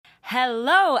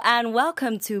Hello and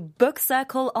welcome to Book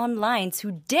Circle Online.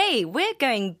 Today we're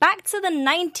going back to the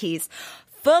 90s.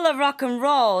 Full of rock and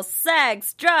roll,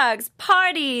 sex, drugs,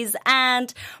 parties,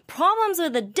 and problems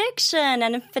with addiction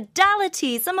and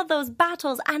infidelity, some of those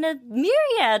battles, and a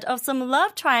myriad of some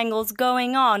love triangles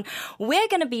going on. We're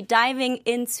going to be diving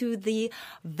into The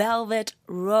Velvet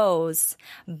Rose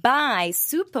by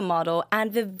supermodel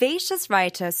and vivacious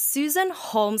writer Susan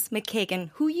Holmes McKagan,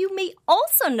 who you may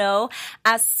also know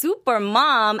as super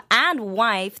mom and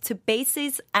wife to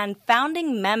bassist and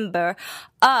founding member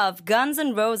of Guns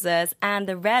N' Roses and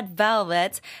the Red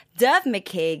Velvet, Dove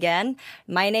McKagan.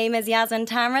 My name is Yasmin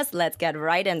Tamras. Let's get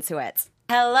right into it.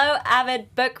 Hello,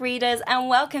 avid book readers, and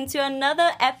welcome to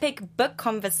another epic book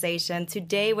conversation.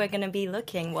 Today we're going to be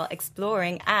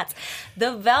exploring at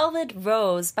The Velvet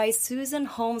Rose by Susan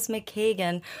Holmes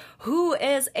McKagan, who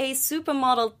is a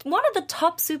supermodel, one of the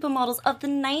top supermodels of the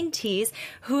 90s,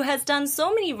 who has done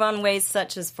so many runways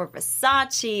such as for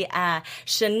Versace,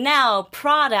 Chanel,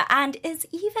 Prada, and is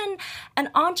even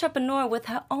an entrepreneur with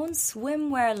her own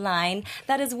swimwear line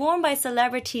that is worn by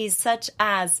celebrities such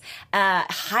as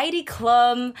Heidi Klum,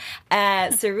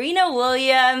 Serena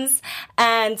Williams,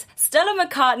 and Stella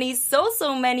McCartney,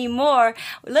 so many more.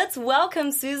 Let's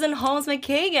welcome Susan Holmes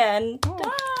McKagan.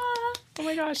 Oh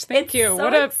my gosh, thank you.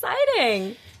 What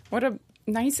exciting. What a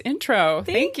nice intro.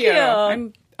 Thank you.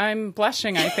 I'm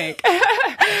blushing, I think.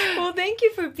 Well, thank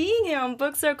you for being here on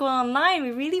Book Circle Online.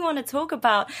 We really want to talk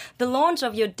about the launch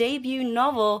of your debut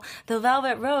novel, The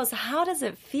Velvet Rose. How does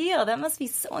it feel? That must be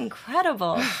so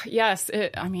incredible. Yes,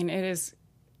 it is.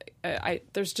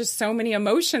 There's just so many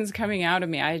emotions coming out of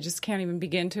me. I just can't even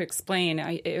begin to explain.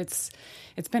 It's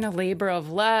been a labor of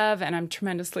love, and I'm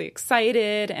tremendously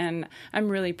excited, and I'm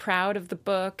really proud of the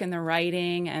book and the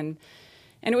writing, and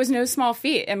it was no small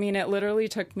feat. I mean, it literally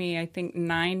took me, I think,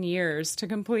 9 years to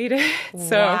complete it.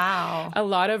 So wow. A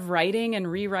lot of writing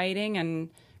and rewriting and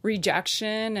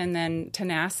rejection, and then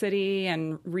tenacity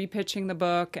and repitching the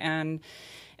book, and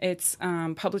it's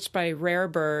published by Rare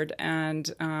Bird, and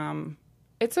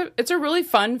It's a really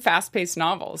fun, fast-paced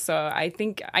novel, so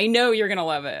I know you're going to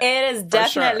love it. It is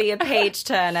definitely a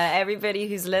page-turner. Everybody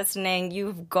who's listening,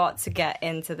 you've got to get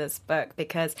into this book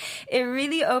because it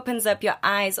really opens up your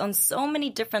eyes on so many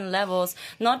different levels,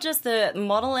 not just the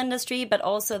model industry, but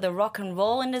also the rock and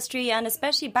roll industry, and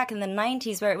especially back in the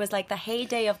 90s where it was like the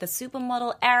heyday of the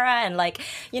supermodel era and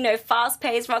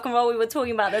fast-paced rock and roll. We were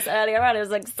talking about this earlier on. It was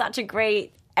like such a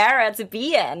great era to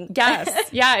be in. Yes.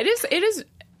 Yeah, it is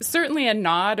certainly a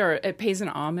nod, or it pays an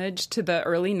homage to the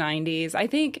early 90s. I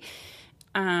think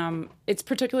it's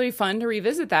particularly fun to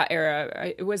revisit that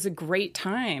era. It was a great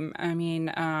time. I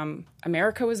mean,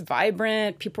 America was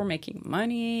vibrant. People were making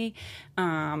money.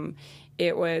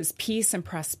 It was peace and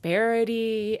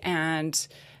prosperity. And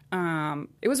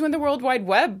it was when the World Wide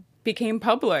Web became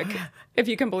public, if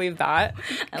you can believe that.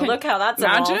 Look how that's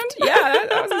imagined. Evolved. Yeah,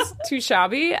 that was too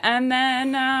shabby. And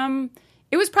then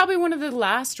it was probably one of the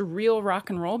last real rock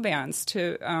and roll bands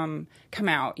to come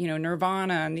out. You know,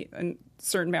 Nirvana and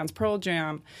certain bands, Pearl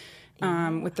Jam,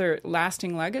 with their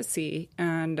lasting legacy,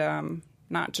 and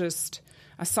not just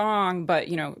a song, but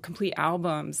complete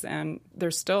albums. And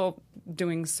they're still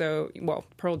doing so well.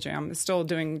 Pearl Jam is still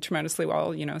doing tremendously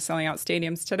well. Selling out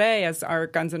stadiums today, as are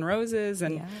Guns N' Roses,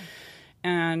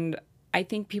 and I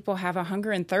think people have a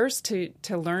hunger and thirst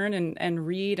to learn and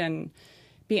read and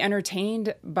be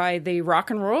entertained by the rock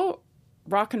and roll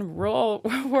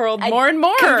world more and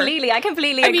more. I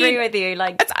completely agree with you.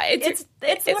 Like it's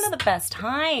one of the best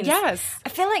times. Yes. I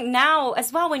feel like now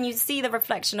as well, when you see the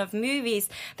reflection of movies,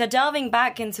 they're delving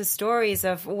back into stories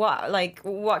of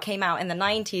what came out in the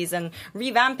 90s and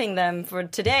revamping them for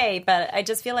today, but I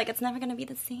just feel like it's never going to be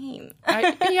the same.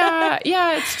 Yeah,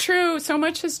 it's true. So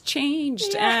much has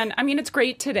changed. Yeah. And I mean, it's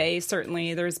great today.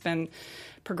 Certainly there's been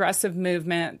progressive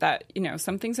movement that,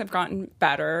 some things have gotten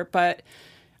better, but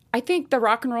I think the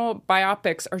rock and roll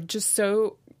biopics are just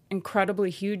so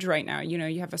incredibly huge right now.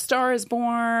 You have A Star Is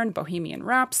Born, Bohemian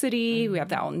Rhapsody, we have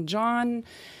the Elton John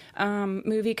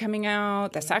movie coming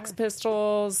out, the Sex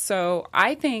Pistols. So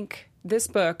I think this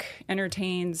book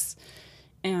entertains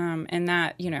in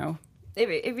that, It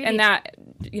really... and that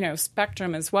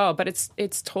spectrum as well, but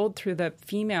it's told through the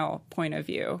female point of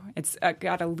view. It's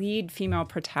got a lead female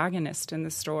protagonist in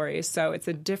the story, so it's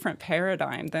a different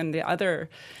paradigm than the other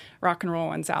rock and roll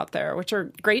ones out there, which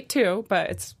are great too, but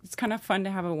it's kind of fun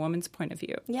to have a woman's point of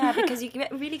view. Yeah, because you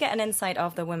really get an insight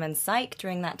of the women's psyche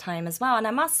during that time as well. And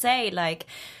I must say, like,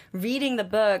 reading the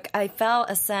book, I felt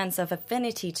a sense of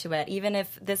affinity to it, even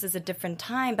if this is a different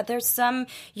time. But there's some,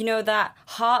 that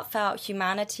heartfelt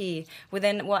humanity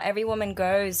within what every woman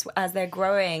goes as they're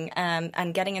growing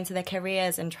and getting into their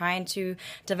careers and trying to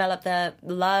develop their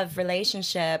love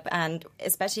relationship, and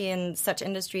especially in such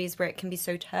industries where it can be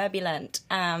so turbulent.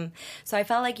 So I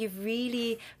felt like you've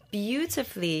really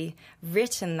beautifully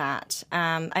written that.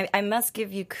 I must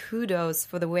give you kudos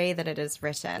for the way that it is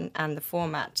written and the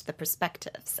format, the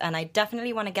perspectives. And I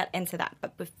definitely want to get into that.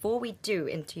 But before we do,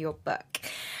 into your book,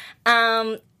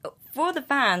 for the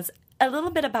fans, a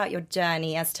little bit about your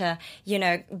journey as to,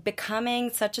 becoming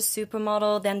such a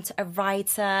supermodel, then to a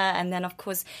writer, and then, of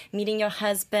course, meeting your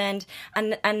husband,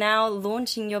 and now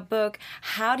launching your book.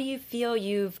 How do you feel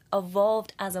you've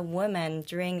evolved as a woman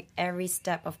during every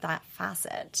step of that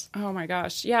facet? Oh, my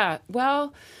gosh. Yeah.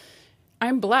 Well,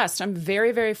 I'm blessed. I'm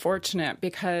very, very fortunate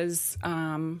because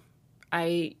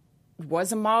I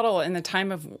was a model in the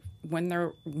time of when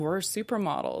there were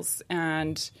supermodels,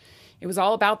 and it was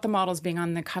all about the models being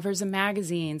on the covers of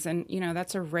magazines. And,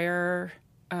 that's a rare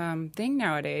thing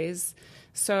nowadays.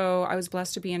 So I was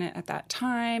blessed to be in it at that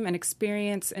time and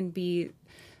experience and be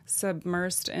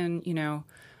submersed in,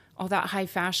 all that high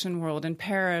fashion world in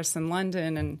Paris and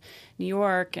London and New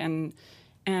York and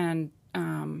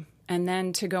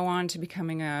then to go on to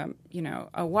becoming a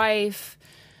wife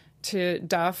to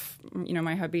Duff,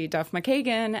 my hubby, Duff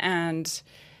McKagan, and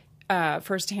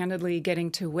first-handedly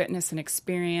getting to witness and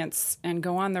experience and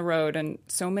go on the road and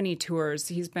so many tours.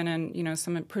 He's been in,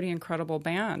 some pretty incredible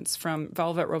bands, from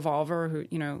Velvet Revolver, who,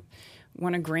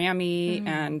 won a Grammy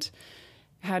and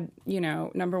had,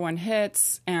 number one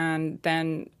hits. And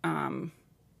then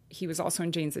he was also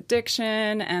in Jane's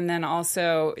Addiction. And then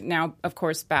also now, of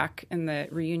course, back in the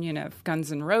reunion of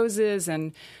Guns N' Roses.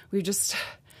 And we just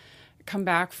come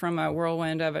back from a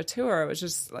whirlwind of a tour. It was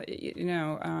just,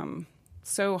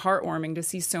 so heartwarming to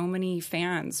see so many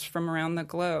fans from around the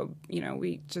globe.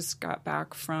 We just got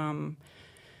back from,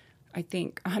 I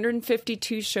think,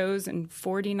 152 shows in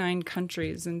 49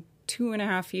 countries in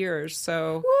 2.5 years.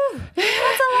 So woo, that's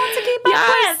a lot to keep up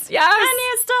with. Yes. And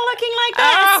you're still looking like this.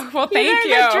 Oh, well, thank you.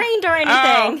 You don't look drained or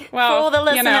anything. Oh, well, for all the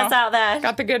listeners out there.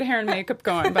 Got the good hair and makeup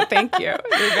going, but thank you.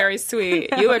 You're very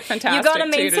sweet. You look fantastic. You got to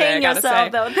maintain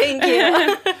yourself, though. Thank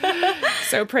you.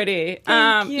 So pretty.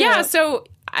 Thank you. Yeah, so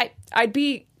I'd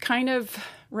be kind of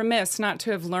remiss not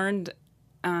to have learned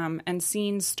and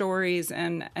seen stories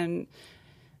and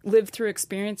lived through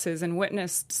experiences and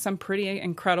witnessed some pretty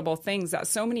incredible things that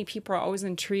so many people are always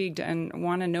intrigued and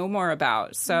want to know more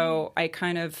about. So I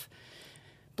kind of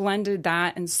blended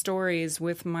that and stories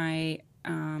with my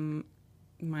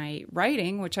my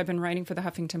writing, which I've been writing for the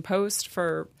Huffington Post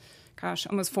for,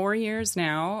 almost 4 years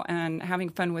now, and having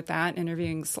fun with that,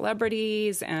 interviewing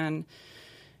celebrities and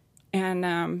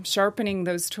sharpening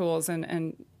those tools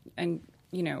and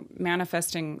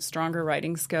manifesting stronger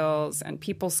writing skills and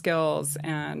people skills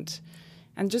and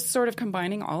just sort of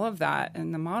combining all of that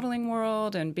in the modeling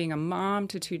world and being a mom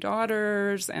to 2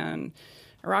 daughters and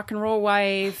a rock and roll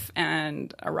wife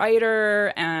and a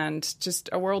writer and just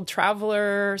a world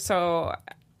traveler. So,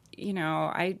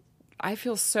 I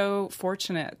feel so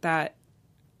fortunate that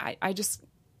I just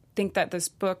think that this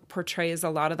book portrays a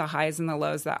lot of the highs and the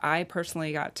lows that I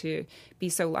personally got to be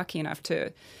so lucky enough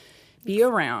to be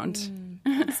around.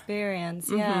 Experience,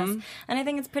 yes. And I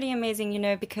think it's pretty amazing,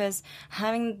 because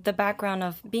having the background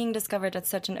of being discovered at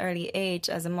such an early age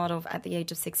as a model at the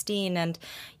age of 16, and,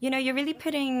 you're really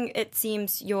putting, it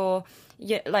seems, you're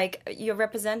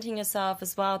representing yourself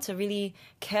as well to really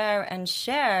care and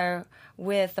share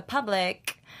with the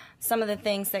public some of the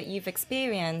things that you've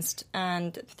experienced,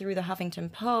 and through the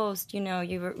Huffington Post,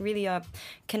 you really are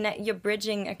you're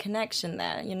bridging a connection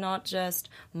there. You're not just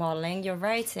modeling, you're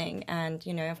writing, and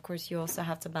of course, you also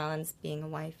have to balance being a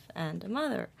wife and a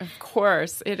mother. Of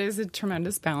course, it is a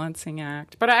tremendous balancing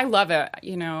act, but I love it.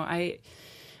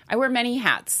 I wear many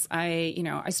hats. I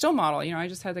still model. I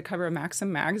just had the cover of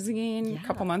Maxim magazine a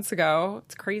couple months ago.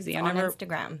 It's crazy. On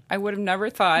Instagram. I would have never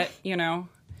thought,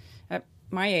 at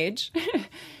my age.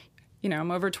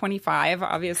 I'm over 25,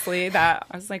 obviously, that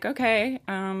I was like, okay.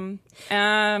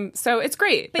 So it's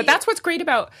great. But that's what's great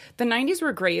about the 90s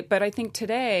were great. But I think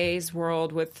today's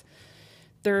world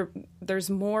there's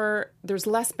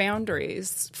less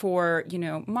boundaries for,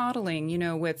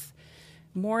 modeling, with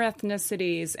more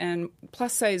ethnicities and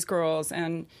plus size girls.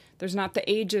 And there's not the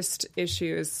ageist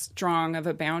issue as strong of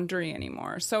a boundary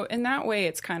anymore. So in that way,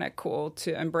 it's kind of cool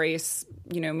to embrace,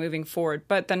 moving forward.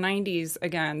 But the 90s,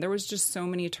 again, there was just so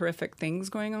many terrific things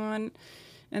going on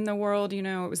in the world. It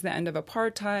was the end of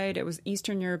apartheid. It was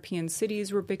Eastern European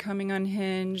cities were becoming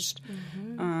unhinged.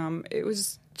 It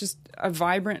was just a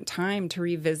vibrant time to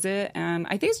revisit. And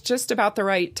I think it's just about the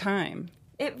right time.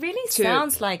 It really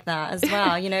sounds like that as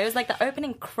well. It's like the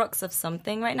opening crux of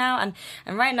something right now.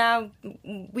 And right now,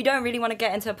 we don't really want to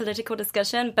get into a political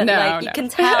discussion, but you can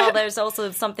tell there's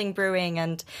also something brewing,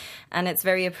 and it's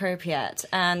very appropriate.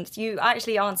 And you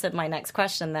actually answered my next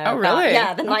question there. Oh, really?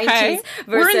 Yeah, the 90s versus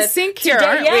We're in sync here, today.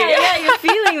 aren't we? Yeah, you're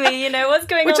feeling me. What's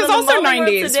going Which on? Which is also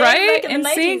 90s, today, right? In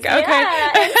sync? Okay.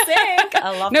 Yeah, in sync.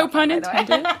 I love no that pun part,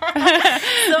 intended.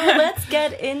 So let's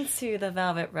get into The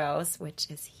Velvet Rose, which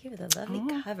is here, the lovely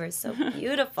cover is so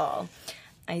beautiful.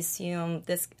 I assume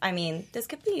this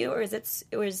could be you, or is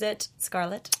it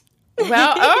Scarlett?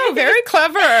 Well, very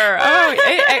clever.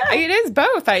 It is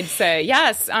both, I'd say.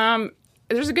 Yes.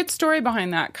 There's a good story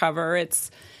behind that cover.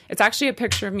 It's actually a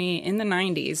picture of me in the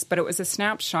 90s, but it was a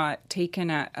snapshot taken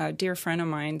at a dear friend of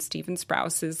mine, Stephen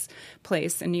Sprouse's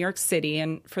place in New York City.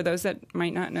 And for those that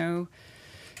might not know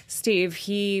Steve,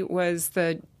 he was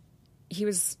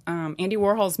Andy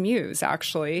Warhol's muse,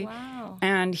 actually. Wow.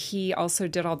 And he also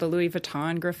did all the Louis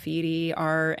Vuitton graffiti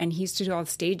art, and he used to do all the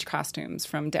stage costumes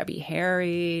from Debbie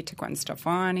Harry to Gwen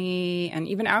Stefani and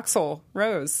even Axl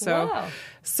Rose.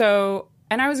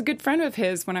 And I was a good friend of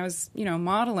his when I was,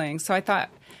 modeling. So I thought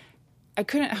I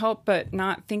couldn't help but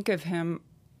not think of him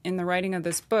in the writing of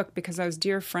this book because I was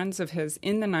dear friends of his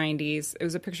in the 90s. It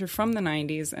was a picture from the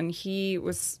 90s, and he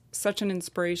was such an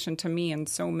inspiration to me and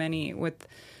so many with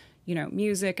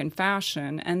music and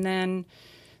fashion. And then,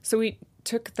 so we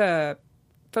took the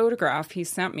photograph he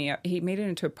sent me. He made it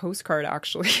into a postcard,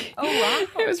 actually. Oh,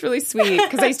 wow. It was really sweet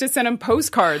because I used to send him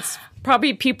postcards.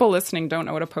 Probably people listening don't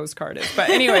know what a postcard is. But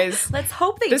anyways. Let's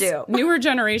hope they do. Newer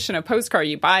generation of postcard,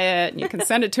 you buy it and you can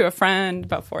send it to a friend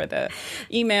before the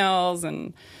emails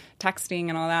and texting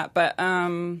and all that. But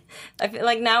I feel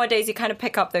like nowadays you kind of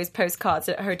pick up those postcards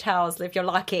at hotels if you're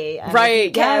lucky. And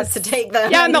right. Yes. To take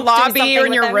them. Yeah, in the lobby or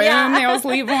in your room, yeah. they always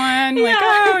leave one.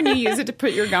 Yeah. And you use it to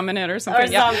put your gum in it or something.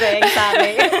 Or something,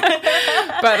 exactly.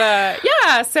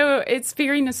 But so it's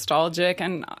very nostalgic,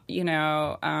 and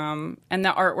and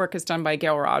the artwork is done by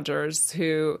Gail Rogers,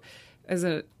 who is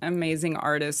an amazing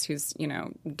artist who's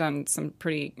done some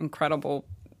pretty incredible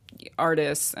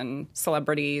artists and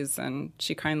celebrities, and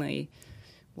she kindly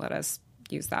let us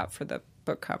use that for the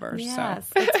book cover. Yes,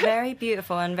 so. It's very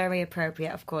beautiful and very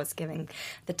appropriate, of course, given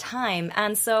the time.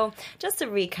 And so just to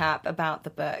recap about the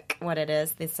book, what it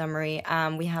is, the summary,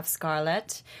 we have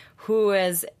Scarlett, who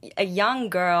is a young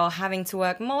girl having to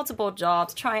work multiple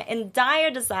jobs, in dire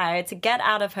desire to get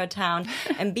out of her town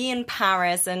and be in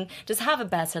Paris and just have a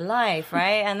better life,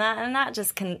 right? And that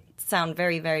just can sound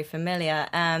very, very familiar.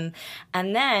 And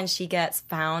then she gets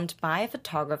found by a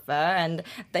photographer, and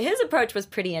his approach was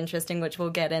pretty interesting, which we'll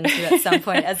get into at some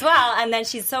point as well. And then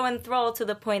she's so enthralled to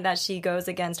the point that she goes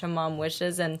against her mom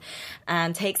wishes and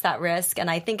takes that risk. And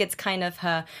I think it's kind of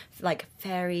her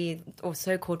fairy or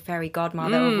so-called fairy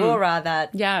godmother, Aurora,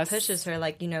 that pushes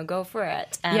her go for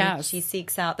it. And she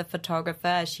seeks out the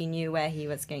photographer. She knew where he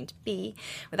was going to be.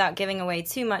 Without giving away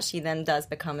too much, she then does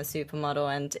become a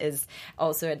supermodel and is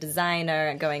also a designer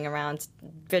and going around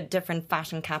the different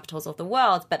fashion capitals of the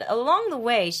world. But along the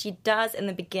way, she does in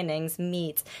the beginnings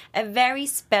meet a very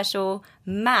special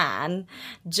man,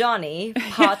 Johnny,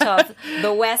 part of the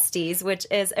Westies, which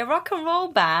is a rock and roll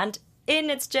band in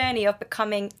its journey of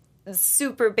becoming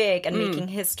super big and making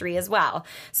history as well.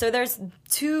 So there's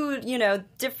two,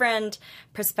 different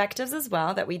perspectives as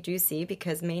well that we do see,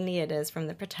 because mainly it is from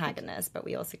the protagonist, but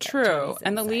we also get Johnny's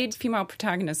and the insight. lead female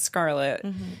protagonist, Scarlett,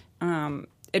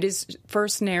 it is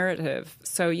first narrative.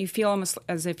 So you feel almost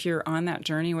as if you're on that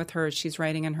journey with her. She's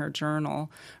writing in her journal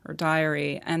or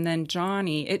diary. And then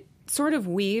Johnny, it sort of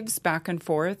weaves back and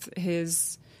forth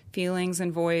his feelings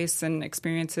and voice and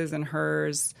experiences and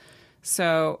hers.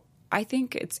 So I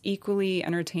think it's equally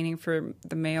entertaining for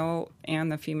the male and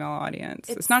the female audience.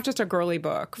 It's not just a girly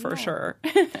book, for sure.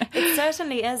 It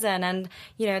certainly isn't. And,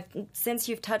 since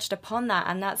you've touched upon that,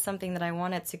 and that's something that I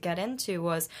wanted to get into,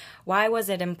 was why was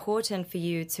it important for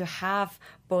you to have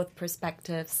both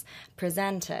perspectives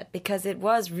presented? Because it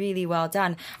was really well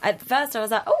done. At first, I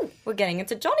was like, oh, we're getting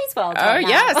into Johnny's world. Oh,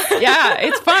 yes. Yeah,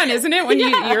 it's fun, isn't it? When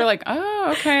you're like,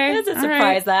 oh, okay. There's a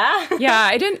surprise there. Yeah,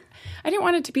 I didn't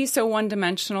want it to be so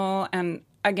one-dimensional. And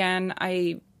again,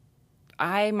 I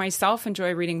myself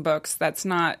enjoy reading books that's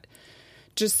not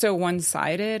just so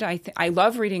one-sided. I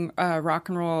love reading rock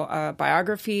and roll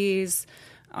biographies,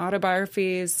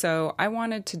 autobiographies. So I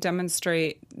wanted to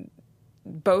demonstrate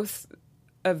both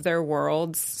of their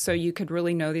worlds so you could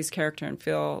really know these characters and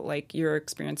feel like you're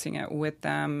experiencing it with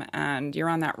them and you're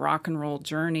on that rock and roll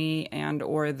journey and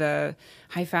or the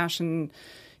high fashion,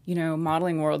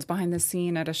 modeling worlds behind the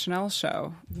scene at a Chanel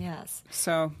show. Yes.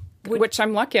 So, which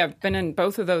I'm lucky. I've been in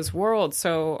both of those worlds.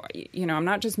 So, I'm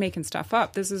not just making stuff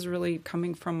up. This is really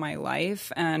coming from my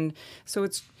life. And so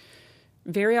it's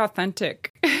very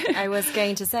authentic. I was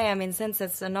going to say, since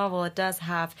it's a novel, it does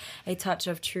have a touch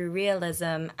of true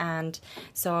realism, and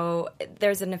so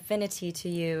there's an affinity to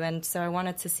you, and so I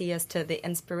wanted to see as to the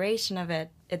inspiration of it.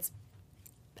 It's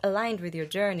aligned with your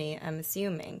journey, I'm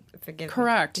assuming. Forgive me.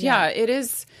 Correct. Yeah, it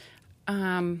is.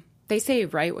 They say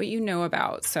write what you know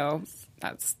about, so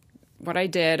that's what I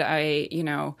did. I,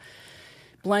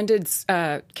 blended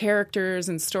characters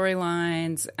and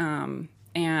storylines,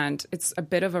 and it's a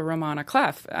bit of a Romana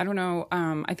Clef. I don't know.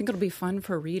 I think it'll be fun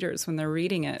for readers when they're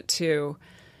reading it to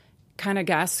kind of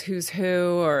guess who's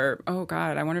who, or, oh,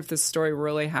 God, I wonder if this story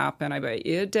really happened. I bet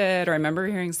you it did. Or I remember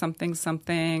hearing something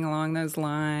along those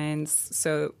lines.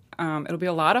 So it'll be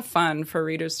a lot of fun for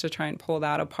readers to try and pull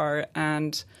that apart.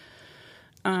 And,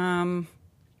 so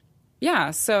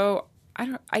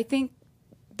I think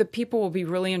the people will be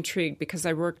really intrigued because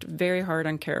I worked very hard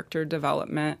on character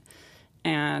development,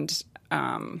 and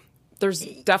there's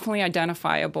definitely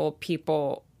identifiable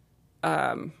people.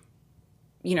 Someone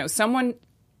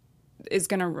is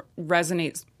going to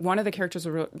resonate. One of the characters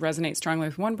will resonate strongly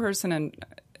with one person, and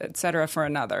et cetera for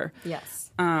another. Yes.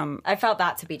 I felt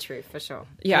that to be true for sure.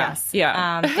 Yeah. Yes.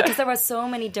 Yeah. Because there were so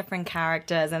many different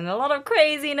characters and a lot of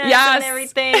craziness yes. and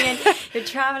everything. And you're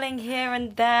traveling here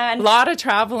and there. And a lot of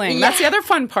traveling. Yeah. That's the other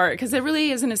fun part, because it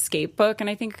really is an escape book. And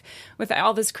I think with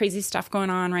all this crazy stuff going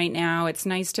on right now, it's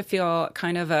nice to feel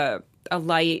kind of a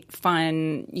light,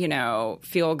 fun,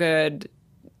 feel good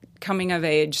coming of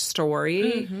age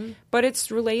story, but it's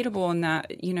relatable in that,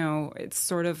 it's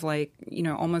sort of like,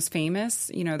 almost famous.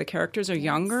 The characters are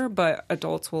younger, but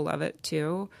adults will love it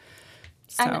too.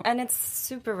 So. And it's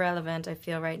super relevant, I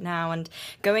feel, right now. And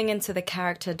going into the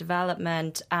character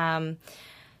development,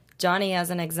 Johnny,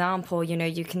 as an example,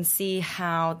 you can see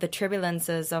how the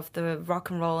turbulences of the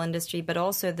rock and roll industry, but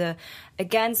also the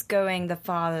against going the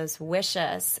father's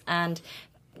wishes. And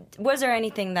was there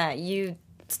anything that you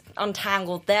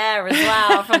untangled there as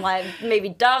well from maybe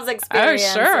Dove's experience?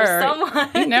 Oh, sure. Or someone?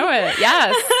 You know it.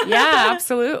 Yes. Yeah,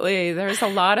 absolutely. There's a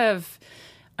lot of,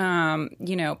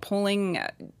 pulling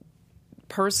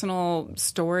personal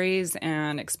stories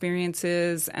and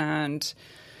experiences. And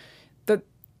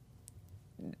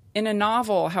in a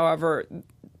novel, however,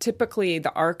 typically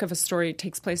the arc of a story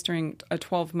takes place during a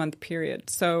 12-month period.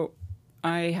 So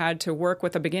I had to work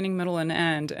with a beginning, middle, and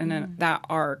end in that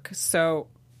arc. So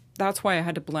that's why I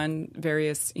had to blend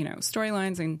various,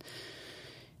 storylines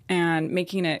and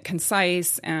making it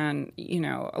concise and,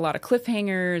 a lot of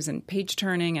cliffhangers and page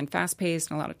turning and fast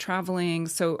paced and a lot of traveling.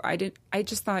 So I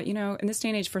just thought, in this day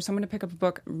and age, for someone to pick up a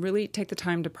book, really take the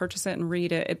time to purchase it and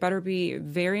read it. It better be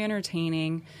very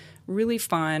entertaining, really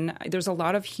fun. There's a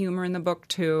lot of humor in the book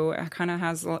too. It kind of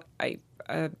has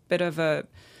a bit of a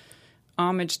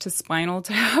homage to Spinal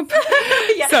Tap.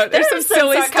 Yeah, so there's some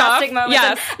silly stuff. Moments.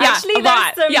 Yes, actually, a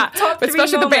lot. Top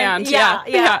especially the band.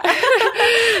 Yeah.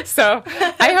 So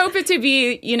I hope it to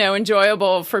be,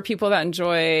 enjoyable for people that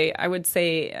enjoy, I would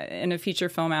say, in a feature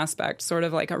film aspect, sort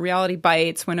of like a Reality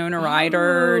Bites, Winona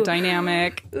Ryder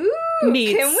dynamic. Ooh,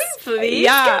 meets. Can we please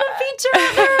get a feature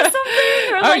of her or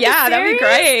something? Or that'd be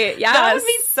great. Yes. That would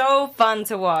be so fun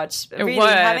to watch. Really, would.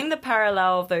 Having the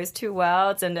parallel of those two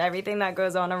worlds and everything that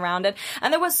goes on around it.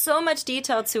 And there was so much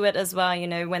detail to it as well,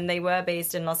 when they were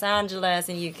based in Los Angeles,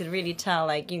 and you could really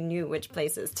tell, you knew which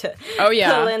places to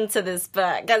pull into this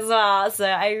book as well. So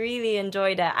I really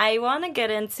enjoyed it. I want to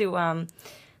get into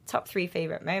top 3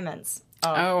 favorite moments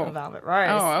of Velvet Rose.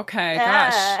 Oh, okay.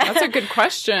 Gosh, that's a good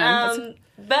question.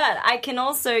 But I can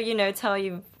also, tell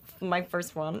you my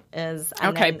first one is...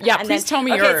 Please tell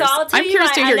me yours. So I'll tell I'm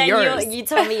curious to hear yours. You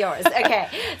tell me yours. Okay,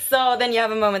 so then you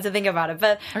have a moment to think about it.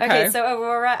 But, okay, so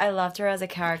Aurora, I loved her as a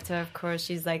character. Of course,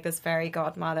 she's like this fairy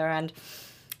godmother. And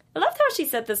I loved how she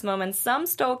said this moment, "Some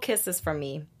stole kisses from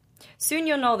me. Soon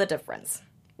you'll know the difference.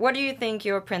 What do you think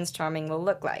your Prince Charming will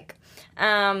look like?"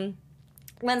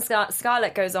 when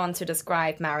Scarlett goes on to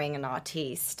describe marrying an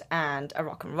artiste and a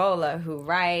rock and roller who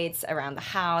rides around the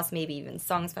house, maybe even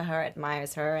songs for her,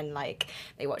 admires her, and like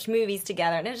they watch movies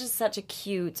together, and it's just such a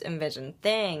cute envisioned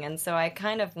thing. And so I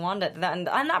kind of wondered that, and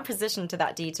I'm not positioned to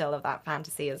that detail of that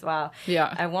fantasy as well.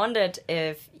 Yeah. I wondered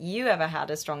if you ever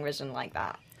had a strong vision like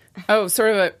that. Oh,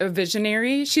 sort of a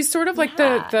visionary. She's sort of like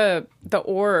the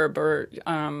orb or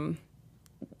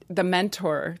the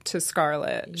mentor to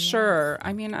Scarlett. Yes. Sure.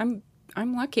 I mean, I'm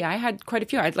lucky. I had quite a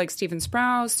few. I had like Stephen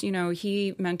Sprouse. You know,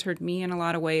 he mentored me in a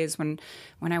lot of ways when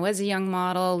I was a young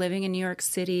model living in New York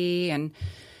City, and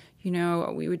you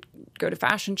know, we would go to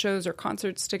fashion shows or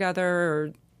concerts together,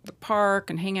 or the park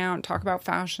and hang out and talk about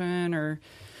fashion. Or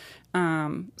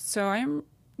so I've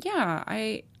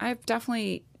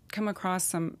definitely come across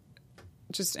some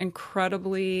just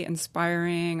incredibly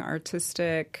inspiring,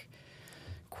 artistic,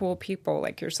 cool people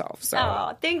like yourself. So,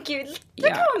 oh, thank you.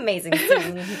 Look how amazing,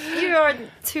 Susan. You are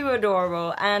too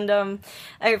adorable, and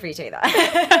I appreciate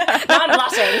that. Now I'm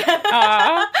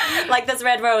blushing. Like this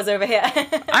red rose over here.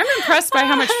 I'm impressed by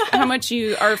how much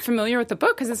you are familiar with the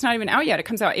book, because it's not even out yet. It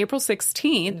comes out April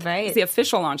 16th. Right. It's the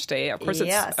official launch date. Of course,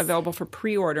 it's available for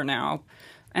pre-order now.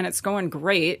 And it's going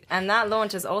great. And that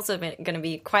launch is also going to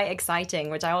be quite exciting,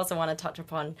 which I also want to touch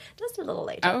upon just a little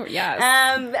later. Oh, yes.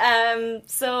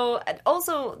 So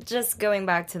also just going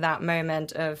back to that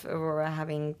moment of Aurora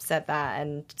having said that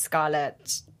and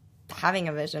Scarlett having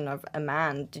a vision of a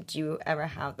man, did you ever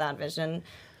have that vision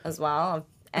as well of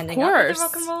ending up with a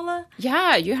rock and roller?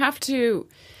 Yeah, you have to.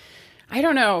 I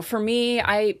don't know. For me,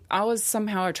 I was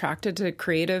somehow attracted to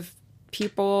creative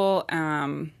people,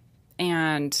 and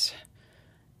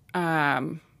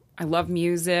I love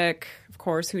music, of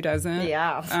course. Who doesn't?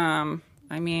 Yeah.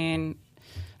 I mean,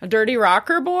 a dirty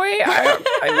rocker boy.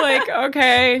 I'm like,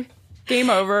 okay, game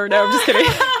over. No, I'm just kidding.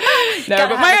 No,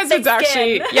 but my husband's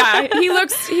actually,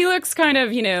 he looks kind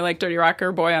of, you know, like dirty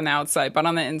rocker boy on the outside, but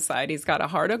on the inside, he's got a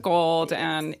heart of gold,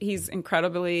 and he's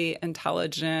incredibly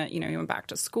intelligent. You know, he went back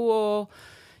to school.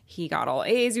 He got all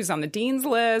A's. He was on the dean's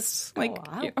list. Like,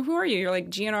 who are you? You're like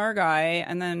GNR guy,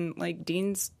 and then like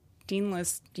dean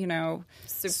list, you know,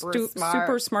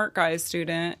 super smart guy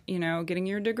student, you know, getting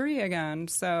your degree again.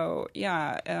 So he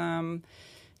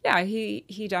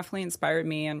definitely inspired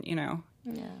me, and you know,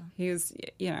 he was,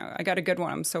 you know, I got a good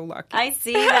one. I'm so lucky. I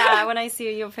see that when I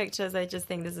see your pictures. I just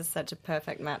think this is such a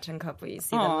perfect matching couple. You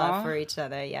see the love for each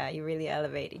other. Yeah, you really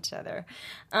elevate each other.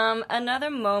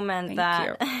 Another moment Thank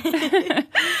you.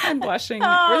 I'm blushing. This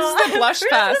is the blush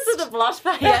fest. This is the blush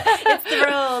fest. Yeah, it's the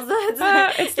rose.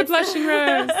 It's the blushing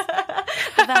rose.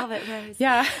 The velvet rose.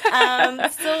 Yeah.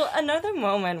 So another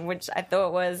moment which I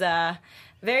thought was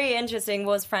very interesting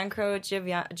was Franco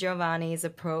Giovanni's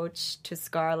approach to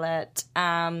Scarlett.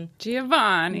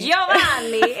 Giovanni.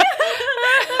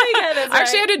 I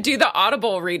actually had to do the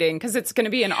Audible reading because it's going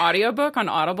to be an audiobook on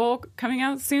Audible coming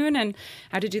out soon, and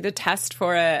I had to do the test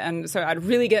for it, and so I'd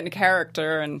really get into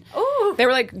character. And they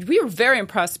were like, we were very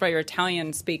impressed by your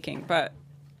Italian speaking, but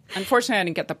unfortunately I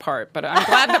didn't get the part. But I'm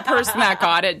glad the person that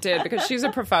got it did, because she's a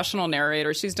professional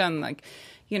narrator. She's done like,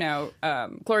 you know,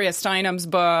 Gloria Steinem's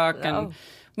book and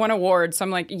won awards. So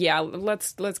I'm like, yeah,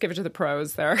 let's give it to the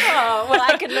pros there. Oh, well,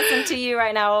 I could listen to you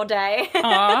right now all day.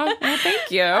 Aw, well,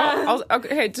 thank you.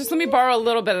 Okay, just let me borrow a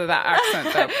little bit of that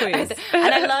accent, though, please.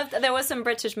 And I loved, there were some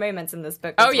British moments in this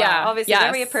book as well. Yeah. Obviously,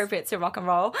 very appropriate to rock and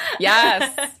roll.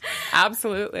 Yes,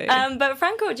 absolutely. But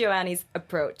Franco Giovanni's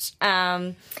approach,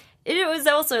 it was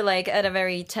also like at a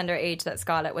very tender age that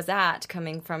Scarlett was at,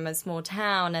 coming from a small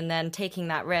town and then taking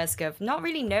that risk of not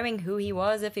really knowing who he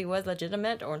was, if he was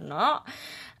legitimate or not.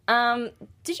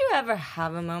 Did you ever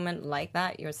have a moment like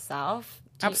that yourself?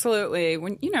 Absolutely.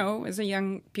 When, you know, as a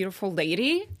young, beautiful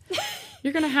lady,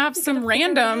 you're going to have some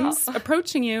randoms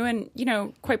approaching you, and, you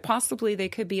know, quite possibly they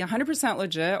could be 100%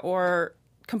 legit or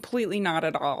completely not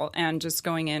at all, and just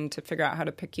going in to figure out how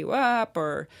to pick you up,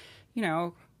 or, you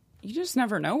know, you just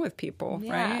never know with people,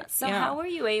 right? So how were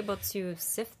you able to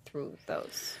sift through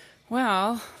those?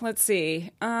 Well, let's see.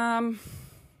 I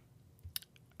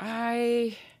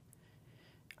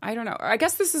don't know. I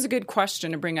guess this is a good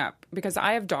question to bring up, because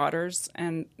I have daughters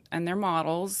and they're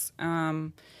models.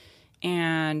 And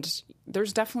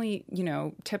there's definitely, you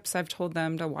know, tips I've told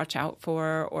them to watch out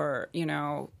for, or, you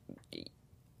know,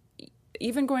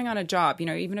 even going on a job, you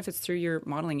know, even if it's through your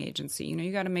modeling agency, you know,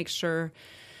 you got to make sure.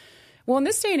 Well, in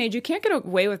this day and age, you can't get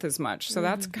away with as much. So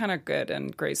that's kind of good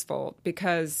and graceful,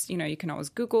 because, you know, you can always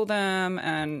Google them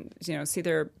and, you know, see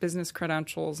their business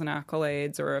credentials and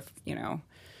accolades, or if, you know,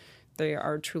 They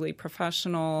are truly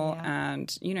professional,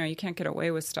 and, you know, you can't get away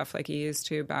with stuff like you used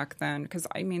to back then. Because,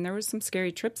 I mean, there was some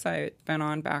scary trips I'd been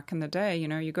on back in the day. You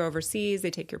know, you go overseas, they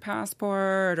take your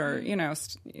passport, or, you know,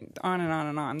 on and on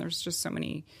and on. There's just so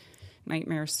many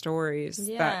nightmare stories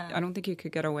that I don't think you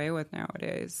could get away with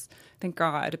nowadays. Thank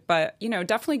God. But, you know,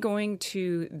 definitely going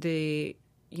to the,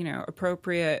 you know,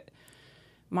 appropriate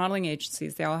modeling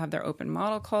agencies. They all have their open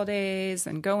model call days,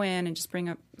 and go in and just bring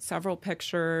up several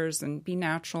pictures and be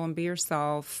natural and be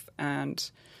yourself. And,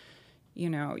 you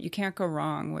know, you can't go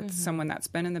wrong with someone that's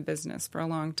been in the business for a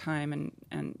long time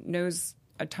and knows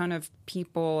a ton of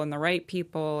people and the right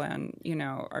people, and, you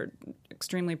know, are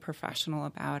extremely professional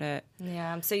about it.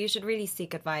 Yeah, so you should really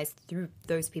seek advice through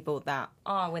those people that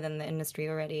are within the industry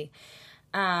already.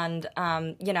 And,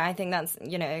 you know, I think that's,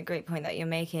 you know, a great point that you're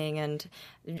making. And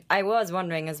I was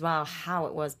wondering as well how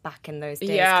it was back in those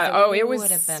days. Yeah, it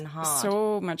would have been hard.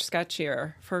 So much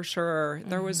sketchier, for sure.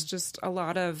 There was just a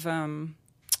lot of, well,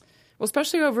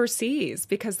 especially overseas,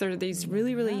 because they're these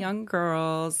really, really young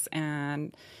girls,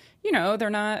 and, you know,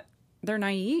 they're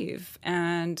naive.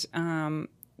 And,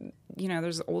 you know,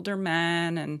 there's older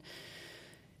men, and,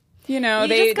 you know,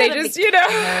 they just you know.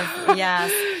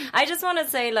 Yes. I just want to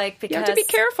say, like, because... You have to be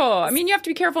careful. I mean, you have to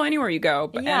be careful anywhere you go.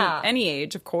 But any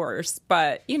age, of course.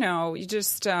 But, you know, you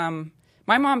just...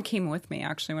 my mom came with me,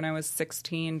 actually, when I was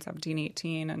 16, 17,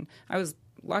 18. And I was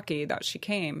lucky that she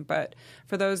came. But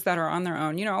for those that are on their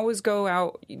own, you know, always go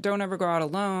out. Don't ever go out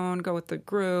alone. Go with the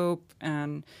group.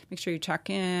 And make sure you check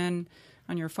in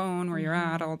on your phone where you're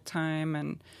at all the time.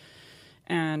 And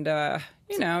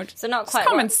you know, so not quite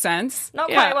common sense. Not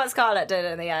quite what Scarlett did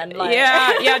in the end. Like.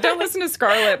 Yeah. Don't listen to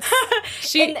Scarlett.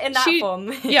 In that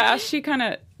form. Yeah, she kind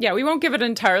of. Yeah, we won't give it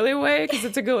entirely away because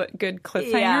it's a good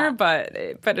cliffhanger, but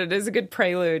it is a good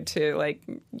prelude to, like,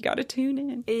 you got to tune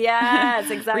in.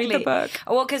 Yes, exactly. Read the book.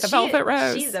 Well, because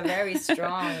she's a very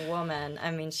strong woman.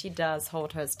 I mean, she does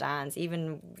hold her stance,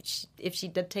 even if she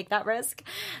did take that risk.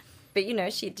 But, you know,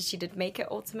 she did make it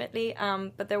ultimately.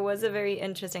 But there was a very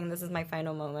interesting, this is my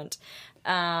final moment,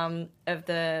 of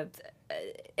the...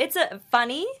 it's a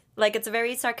funny, like, it's a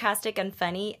very sarcastic and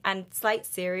funny and slight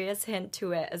serious hint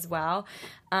to it as well,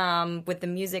 with the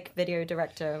music video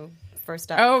director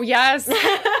first up. Oh, yes.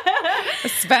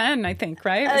 Sven, I think,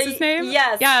 right? What's his name?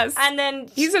 Yes. And then...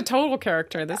 He's a total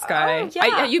character, this guy. Oh,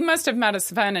 yeah. You must have met a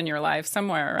Sven in your life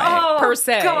somewhere, right? Oh, per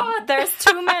se. God, there's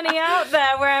too many out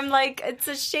there where I'm like, it's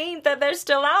a shame that they're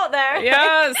still out there.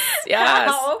 Yes.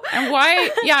 How? And why,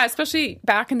 especially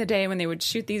back in the day when they would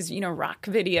shoot these, you know, rock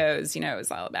videos, you know, it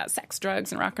was all about sex,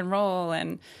 drugs, and rock and roll,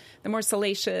 and the more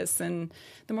salacious and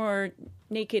the more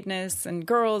nakedness and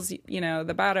girls, you know,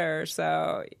 the better.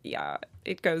 So, yeah,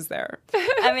 it goes there.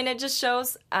 I mean, it just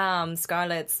shows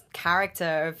Scarlett's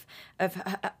character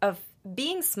of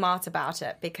being smart about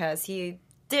it, because he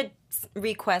did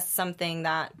request something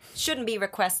that shouldn't be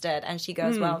requested, and she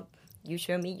goes, well, you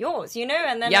show me yours, you know?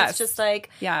 And then it's just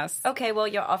like, okay, well,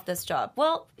 you're off this job.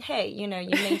 Well, hey, you know, you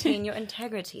maintain your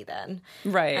integrity then.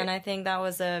 Right. And I think that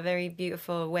was a very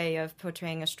beautiful way of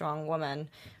portraying a strong woman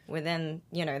within,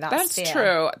 you know, that That's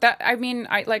sphere. true. I mean,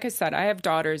 like I said, I have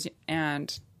daughters,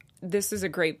 and this is a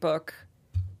great book.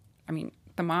 I mean,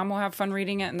 the mom will have fun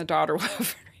reading it, and the daughter will have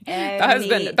fun reading it. The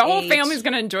husband, the whole family's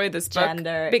going to enjoy this book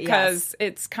because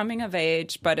it's coming of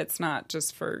age, but it's not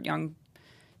just for young,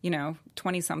 you know,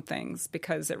 20-somethings,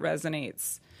 because it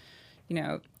resonates, you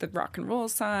know, the rock and roll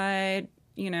side,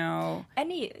 you know.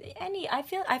 I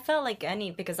felt like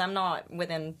because I'm not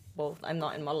in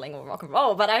modeling or rock and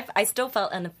roll, but I still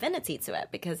felt an affinity to it,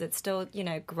 because it's still, you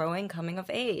know, growing, coming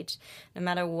of age, no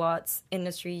matter what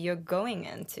industry you're going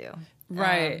into.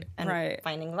 Right, and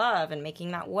finding love and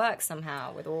making that work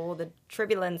somehow with all the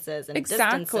turbulences and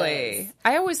distances.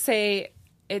 I always say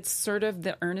it's sort of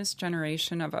the earnest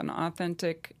generation of an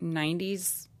authentic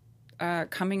 90s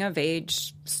coming of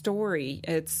age story.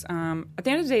 It's at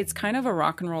the end of the day, it's kind of a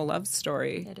rock and roll love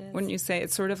story. It is. Wouldn't you say?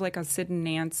 It's sort of like a Sid and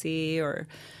Nancy, or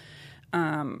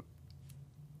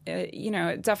you know,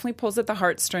 it definitely pulls at the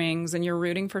heartstrings, and you're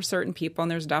rooting for certain people, and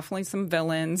there's definitely some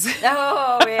villains.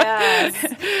 Oh, yes.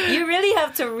 You really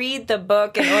have to read the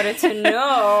book in order to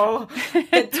know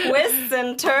the twists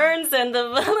and turns and the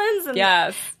villains. And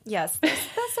yes, there's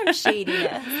some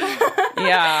shadiness.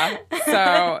 Yeah.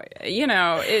 So, you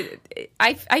know,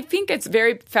 I think it's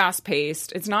very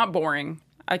fast-paced. It's not boring.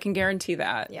 I can guarantee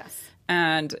that. Yes.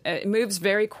 And it moves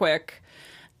very quick,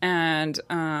 and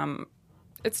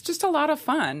it's just a lot of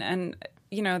fun. And,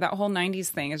 you know, that whole 90s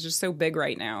thing is just so big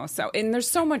right now. So, and there's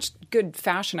so much good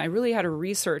fashion. I really had to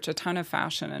research a ton of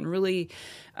fashion and really,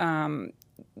 you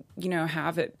know,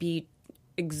 have it be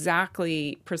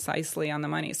exactly precisely on the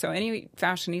money. So any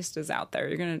fashionistas out there,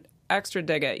 you're going to extra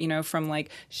dig it, from like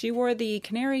she wore the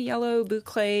canary yellow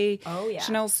boucle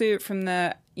Chanel suit from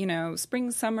the,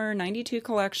 spring summer 92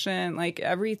 collection. Like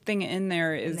everything in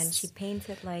there is. And then she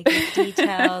painted like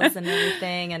details and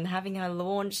everything, and having her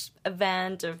launch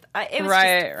event it was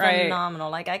just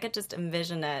phenomenal. Like I could just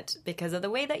envision it because of the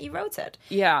way that you wrote it.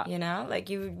 Yeah. Like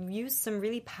you used some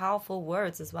really powerful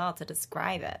words as well to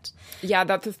describe it. Yeah,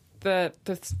 that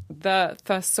the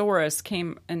thesaurus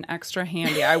came in extra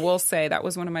handy. I will say that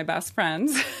was one of my best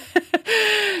friends.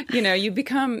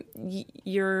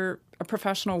 You're a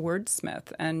professional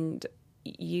wordsmith, and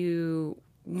you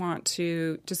want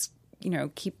to just,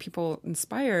 keep people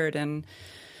inspired and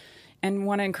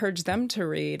want to encourage them to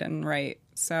read and write.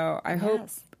 So I hope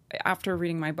after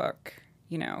reading my book,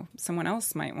 someone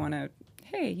else might want to,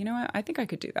 hey, you know what? I think I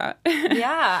could do that.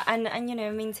 Yeah, and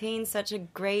maintain such a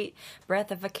great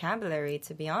breadth of vocabulary,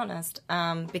 to be honest,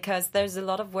 because there's a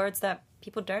lot of words that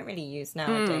people don't really use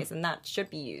nowadays, and that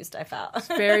should be used, I felt.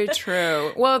 Very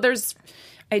true. Well,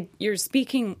 your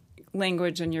speaking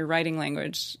language and your writing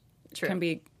language can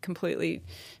be completely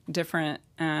different,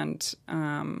 and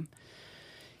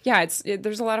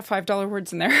there's a lot of $5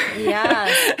 words in there.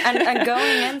 Yes, and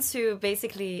going into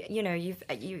basically,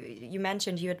 you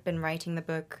mentioned you had been writing the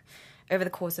book over the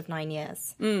course of 9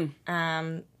 years.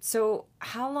 So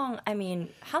how long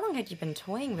had you been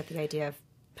toying with the idea of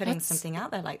putting something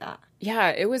out there like that? Yeah,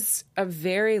 it was a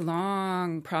very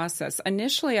long process.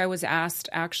 Initially, I was asked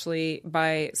actually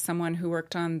by someone who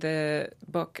worked on the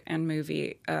book and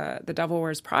movie, The Devil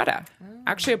Wears Prada,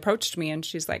 actually approached me, and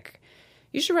she's like,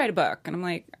 you should write a book. And I'm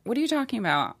like, what are you talking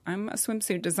about? I'm a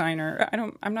swimsuit designer.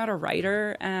 I'm not a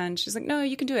writer. And she's like, no,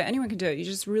 you can do it. Anyone can do it. You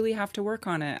just really have to work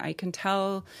on it. I can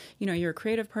tell, you're a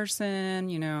creative person,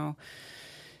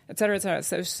 et cetera, et cetera.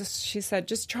 So she said,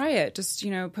 just try it. Just,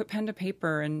 put pen to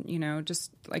paper and,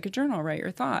 just like a journal, write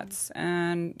your thoughts.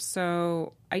 And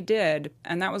so I did.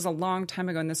 And that was a long time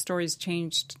ago. And the story's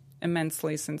changed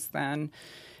immensely since then.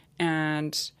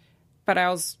 But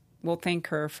I will thank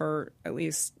her for at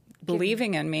least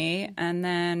believing in me. And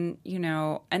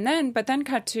then, but then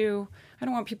cut to, I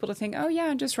don't want people to think, oh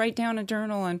yeah, just write down a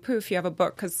journal and poof, you have a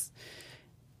book. Because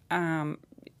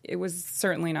it was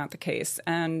certainly not the case.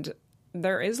 And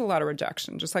there is a lot of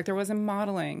rejection, just like there was in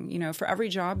modeling. For every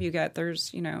job you get, there's,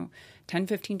 10,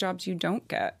 15 jobs you don't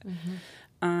get.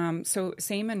 So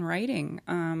same in writing.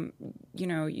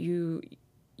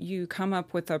 You come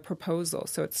up with a proposal.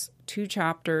 So it's 2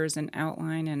 chapters, an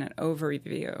outline, and an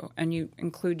overview. And you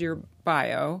include your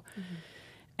bio.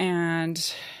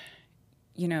 And,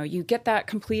 you get that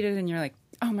completed and you're like,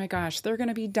 oh my gosh, they're going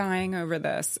to be dying over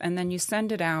this. And then you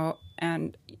send it out,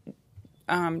 and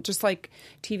just like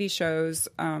TV shows,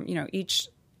 each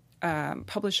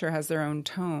publisher has their own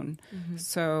tone.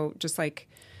 So just like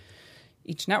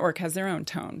each network has their own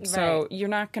tone. Right. So you're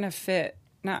not going to fit.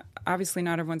 Obviously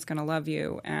not everyone's going to love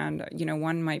you. And,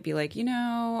 one might be like,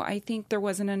 I think there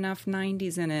wasn't enough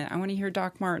 90s in it. I want to hear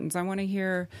Doc Martens. I want to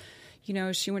hear,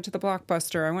 she went to the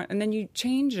Blockbuster. And then you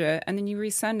change it, and then you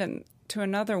resend it to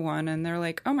another one, and they're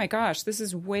like, oh my gosh, this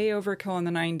is way overkill in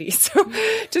the 90s. So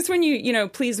just when you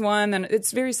please one, then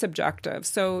it's very subjective.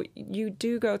 So you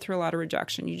do go through a lot of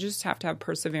rejection. You just have to have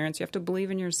perseverance. You have to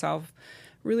believe in yourself,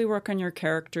 really work on your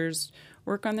characters,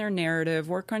 work on their narrative,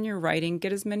 work on your writing,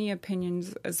 get as many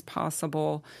opinions as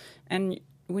possible. And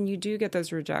when you do get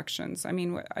those rejections, I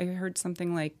heard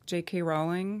something like J.K.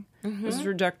 Rowling was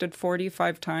rejected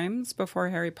 45 times before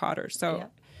Harry Potter. So,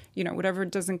 whatever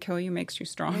doesn't kill you makes you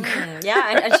stronger.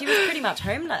 Yeah, and she was pretty much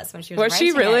homeless when she was writing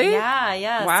she really? it.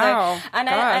 Yeah. Wow. So, and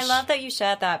I love that you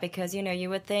shared that, because, you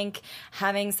would think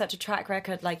having such a track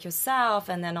record like yourself,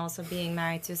 and then also being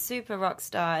married to a super rock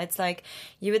star, it's like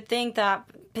you would think that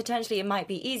potentially it might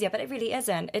be easier, but it really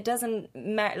isn't. It doesn't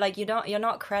you're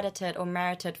not credited or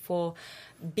merited for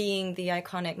being the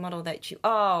iconic model that you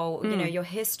are, your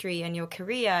history and your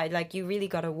career. Like, you really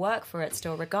got to work for it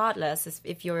still, regardless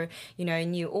if you're, a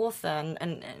new author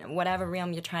and whatever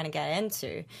realm you're trying to get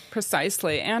into.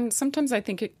 Precisely. And sometimes I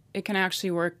think it can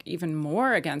actually work even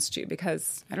more against you,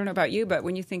 because I don't know about you, but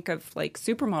when you think of like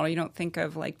supermodel, you don't think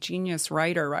of like genius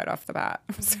writer right off the bat.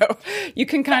 So you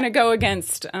can kind of go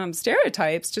against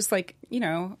stereotypes, just like,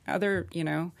 other,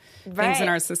 things in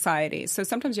our society. So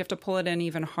sometimes you have to pull it in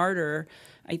even harder.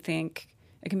 I think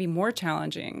it can be more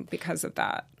challenging because of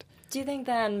that. Do you think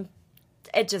then,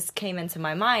 it just came into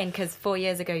my mind because 4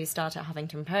 years ago you started at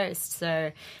Huffington Post.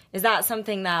 So is that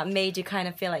something that made you kind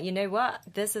of feel like, you know what,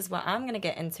 this is what I'm going to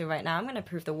get into right now. I'm going to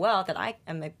prove the world that I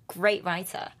am a great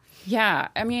writer. Yeah.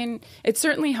 It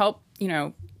certainly helped,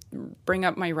 bring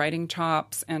up my writing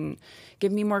chops and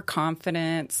give me more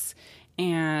confidence.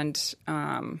 And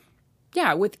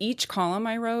with each column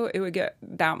I wrote, it would get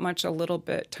that much a little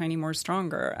bit tiny more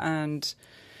stronger. And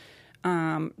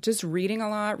just reading a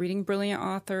lot, reading brilliant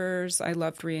authors. I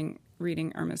loved reading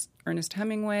Ernest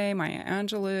Hemingway, Maya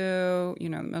Angelou,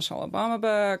 the Michelle Obama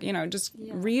book. Just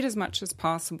read as much as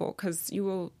possible, because you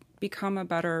will become a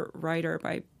better writer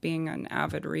by being an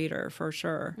avid reader, for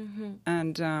sure. Mm-hmm.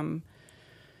 And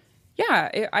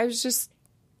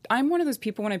I'm one of those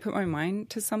people, when I put my mind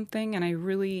to something and I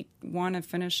really want to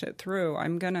finish it through,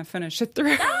 I'm going to finish it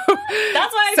through. That's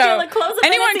why I feel the close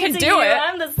anyone can do you. it.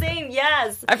 I'm the same,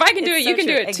 yes. If I can do it, you can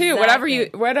do it too. Exactly.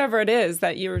 Whatever it is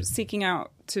that you're seeking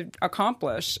out to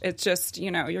accomplish. It's just,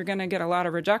 you're going to get a lot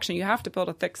of rejection. You have to build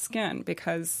a thick skin,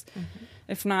 because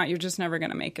if not, you're just never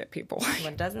going to make it, people.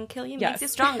 What doesn't kill you Yes. makes you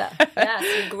stronger.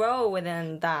 Yes, you grow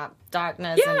within that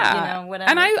darkness and, whatever.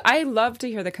 And I love to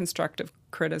hear the constructive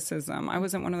criticism. I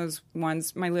wasn't one of those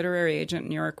ones. My literary agent in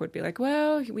New York would be like,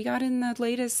 well, we got in the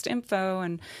latest info,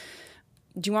 and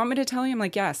do you want me to tell you? I'm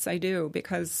like, yes, I do,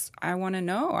 because I want to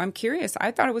know. I'm curious.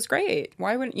 I thought it was great.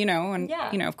 Why wouldn't,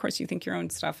 and, of course you think your own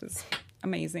stuff is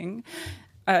amazing.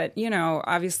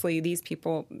 Obviously these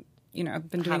people, have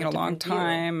been doing it a long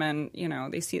time, and,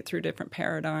 they see it through a different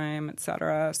paradigm, et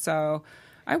cetera. So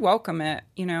I welcome it,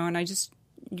 and I just,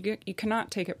 you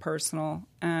cannot take it personal,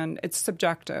 and it's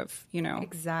subjective,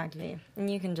 Exactly. And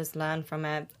you can just learn from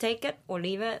it. Take it or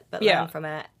leave it, but learn from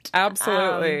it.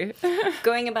 Absolutely.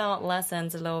 Going about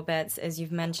lessons a little bit, as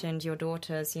you've mentioned, your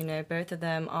daughters, both of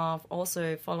them are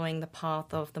also following the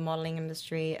path of the modeling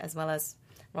industry as well as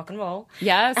rock and roll.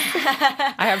 Yes.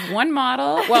 I have one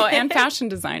model, and fashion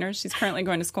designer. She's currently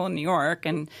going to school in New York,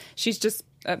 and she's just,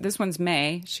 this one's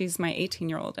May. She's my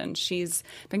 18-year-old, and she's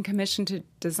been commissioned to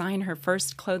design her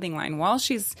first clothing line while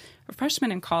she's a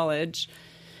freshman in college,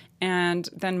 and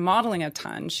then modeling a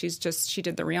ton. She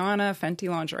did the Rihanna Fenty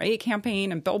lingerie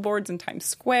campaign and billboards in Times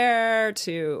Square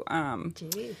to,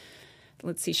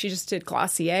 let's see, she just did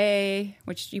Glossier,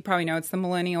 which you probably know. It's the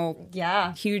millennial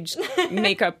huge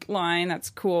makeup line. That's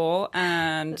cool.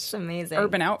 And that's amazing.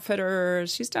 Urban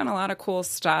Outfitters. She's done a lot of cool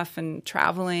stuff and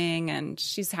traveling, and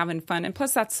she's having fun. And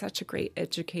plus, that's such a great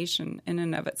education in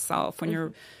and of itself when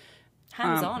you're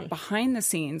hands-on, behind the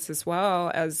scenes as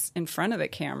well as in front of the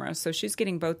camera. So she's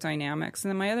getting both dynamics. And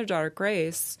then my other daughter,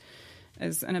 Grace,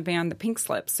 is in a band, the Pink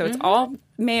Slips. So it's all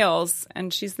males,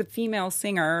 and she's the female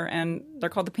singer, and they're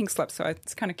called the Pink Slips, so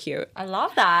it's kind of cute. I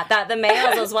love that the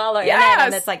males as well are in it,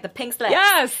 and it's like the Pink Slips.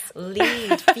 Yes.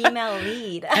 Female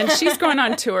lead. And she's going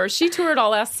on tour. She toured all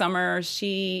last summer.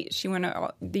 She went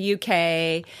to the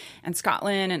UK and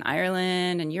Scotland and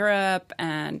Ireland and Europe,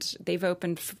 and they've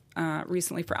opened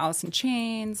recently for Alice in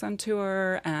Chains on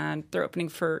tour, and they're opening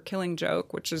for Killing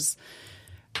Joke, which is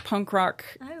punk rock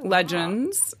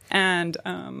legends. And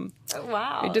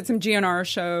they did some GNR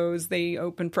shows. They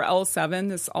opened for L7,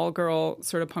 this all-girl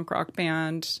sort of punk rock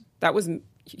band that was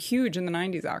huge in the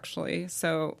 90s, actually.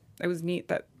 So it was neat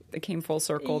that it came full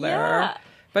circle there.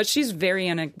 But she's very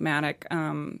enigmatic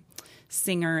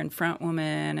singer and front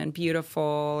woman and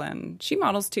beautiful, and she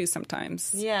models too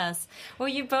sometimes. Yes. Well,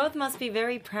 you both must be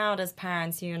very proud as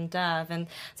parents, you and Dev. And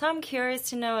so I'm curious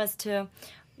to know as to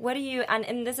what do you,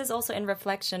 and this is also in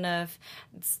reflection of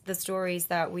the stories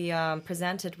that we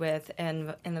presented with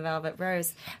in the Velvet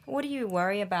Rose. What do you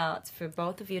worry about for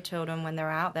both of your children when they're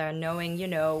out there, knowing,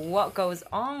 what goes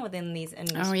on within these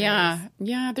industries? Oh, yeah.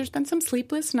 Yeah, there's been some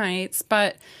sleepless nights,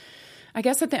 but I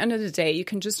guess at the end of the day, you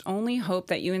can just only hope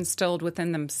that you instilled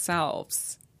within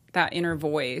themselves that inner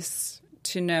voice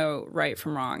to know right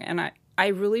from wrong. And I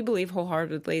really believe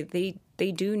wholeheartedly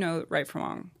they do know right from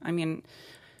wrong. I mean,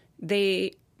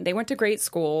 they went to great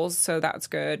schools, so that's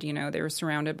good. They were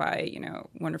surrounded by,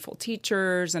 wonderful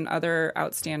teachers and other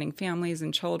outstanding families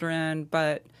and children.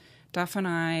 But Duff and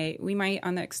I, we might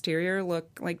on the exterior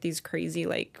look like these crazy,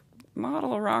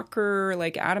 model rocker,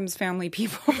 Addams Family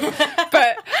people.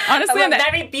 But honestly,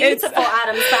 very beautiful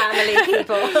Addams Family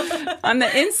people. On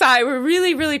the inside, we're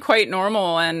really, really quite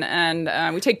normal,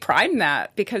 and we take pride in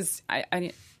that, because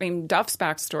I mean, Duff's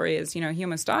backstory is, he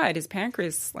almost died. His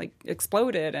pancreas,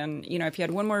 exploded. And, if he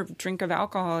had one more drink of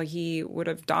alcohol, he would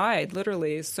have died,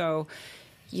 literally. So,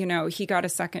 he got a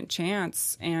second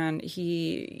chance, and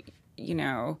he,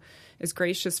 is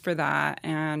gracious for that.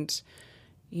 And,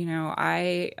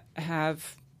 I've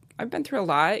been through a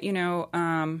lot,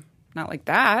 not like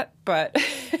that, but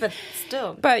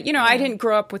still. But, I didn't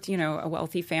grow up with, a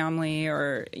wealthy family,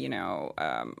 or,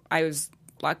 I was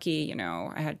lucky,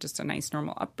 I had just a nice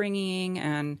normal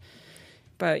upbringing,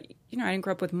 but I didn't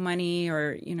grow up with money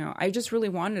or, I just really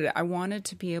wanted it. I wanted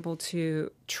to be able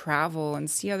to travel and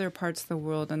see other parts of the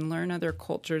world and learn other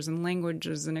cultures and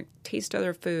languages and taste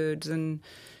other foods and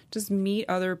just meet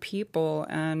other people.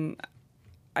 And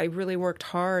I really worked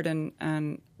hard,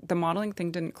 and the modeling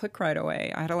thing didn't click right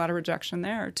away. I had a lot of rejection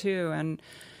there too. And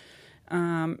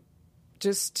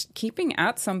just keeping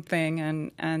at something,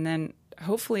 and then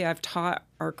hopefully I've taught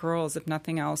our girls, if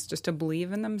nothing else, just to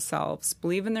believe in themselves,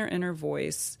 believe in their inner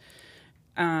voice,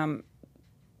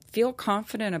 feel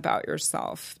confident about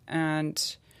yourself.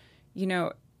 And,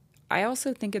 I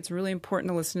also think it's really important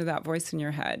to listen to that voice in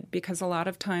your head, because a lot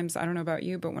of times, I don't know about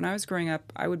you, but when I was growing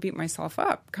up, I would beat myself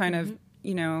up kind of,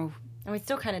 And we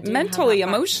still kind of do mentally,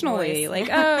 emotionally, like,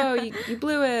 oh, you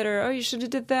blew it, or, oh, you should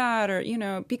have did that, or,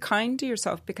 be kind to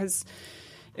yourself, because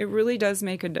it really does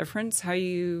make a difference how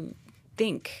you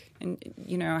think and,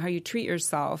 how you treat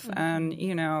yourself. And,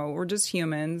 we're just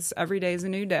humans. Every day is a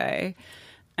new day.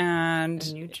 And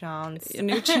a new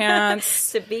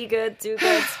chance. To be good, do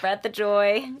good, spread the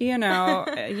joy.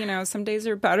 Some days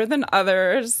are better than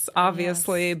others,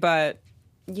 obviously, yes. But,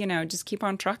 just keep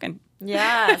on trucking.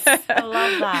 Yes, I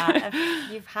love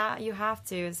that. You have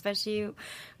to, especially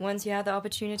once you have the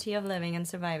opportunity of living and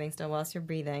surviving still whilst you're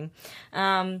breathing.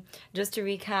 Just to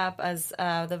recap, as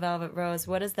The Velvet Rose,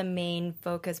 what is the main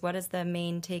focus? What is the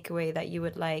main takeaway that you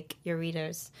would like your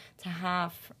readers to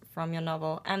have from your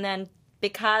novel? And then,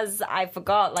 because I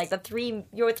forgot, like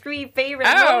your three favorite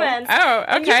moments. Oh, okay.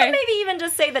 And you can maybe even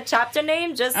just say the chapter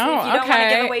name, just if you don't want to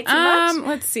give away too much.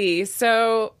 Let's see.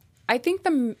 So I think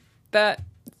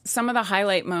some of the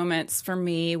highlight moments for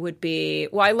me would be,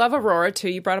 well, I love Aurora too.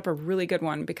 You brought up a really good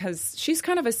one, because she's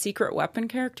kind of a secret weapon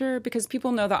character, because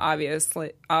people know the obvious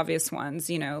ones,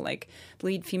 like the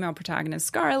lead female protagonist,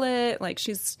 Scarlet. Like,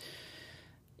 she's,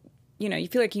 you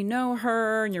feel like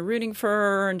her and you're rooting for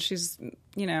her, and she's,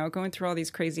 going through all these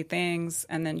crazy things.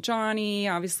 And then Johnny,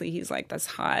 obviously he's like this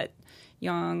hot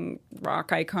young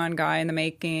rock icon guy in the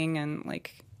making, and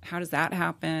like, how does that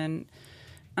happen?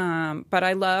 But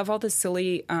I love all the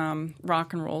silly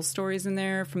rock and roll stories in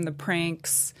there, from the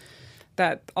pranks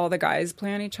that all the guys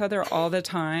play on each other all the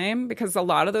time, because a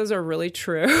lot of those are really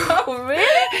true. Oh, really?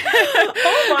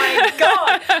 Oh, my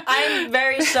God. I'm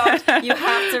very shocked. You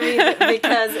have to read it,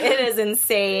 because it is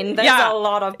insane. There's a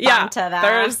lot of banter there.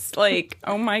 There's like,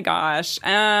 oh, my gosh.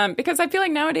 Because I feel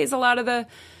like nowadays a lot of the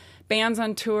bands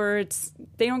on tour,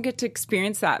 they don't get to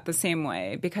experience that the same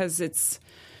way, because it's,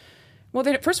 well,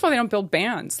 first of all, they don't build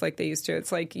bands like they used to.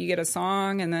 It's like you get a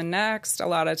song and then next a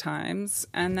lot of times.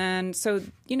 And then, so,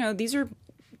 these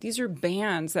are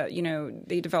bands that,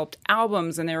 they developed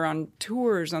albums, and they were on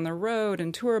tours on the road,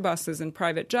 and tour buses and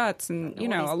private jets. And,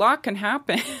 a lot can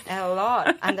happen. A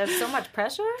lot. And there's so much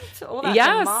pressure to all that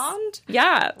demand.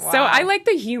 Yeah. Wow. So I like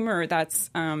the humor that's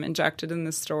injected in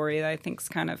the story that I think is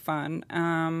kind of fun.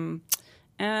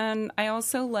 And I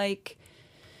also like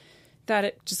that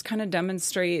it just kind of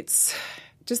demonstrates,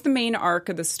 just the main arc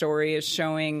of the story is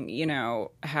showing,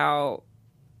 how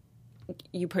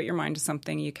you put your mind to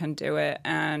something, you can do it,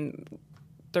 and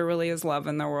there really is love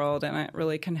in the world, and it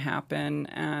really can happen,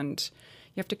 and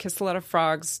you have to kiss a lot of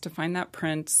frogs to find that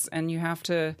prince, and you have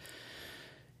to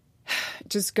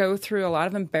just go through a lot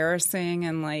of embarrassing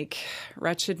and like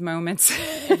wretched moments.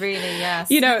 Really, yes.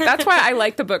 That's why I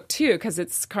like the book too, because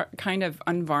it's kind of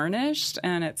unvarnished,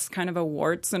 and it's kind of a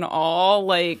warts and all,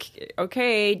 like,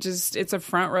 okay, just it's a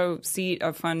front row seat,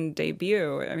 a fun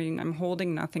debut. I mean, I'm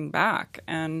holding nothing back,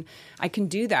 and I can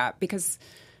do that because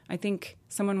I think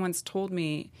someone once told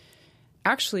me,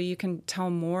 actually, you can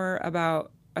tell more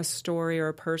about a story or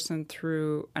a person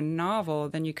through a novel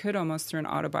than you could almost through an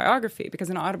autobiography, because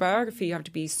in an autobiography you have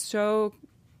to be so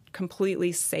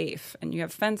completely safe, and you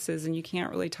have fences, and you can't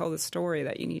really tell the story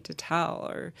that you need to tell,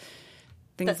 or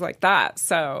things like that.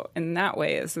 So in that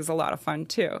way, this is a lot of fun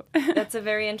too. That's a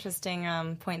very interesting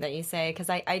point that you say,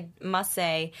 because I must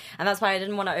say, and that's why I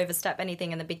didn't want to overstep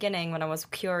anything in the beginning when I was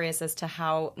curious as to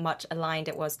how much aligned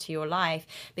it was to your life,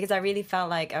 because I really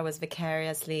felt like I was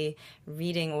vicariously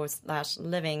reading or /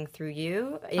 living through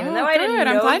you, even though I didn't know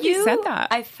I'm glad you. You said that.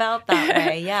 I felt that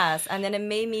way, yes. And then it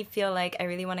made me feel like I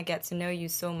really want to get to know you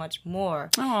so much more.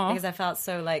 Aww. Because I felt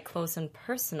so like close and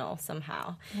personal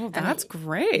somehow. Well, that's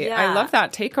great. Yeah. I love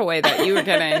that takeaway that you were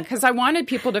getting, because I wanted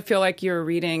people to feel like you were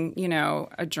reading,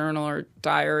 a journal or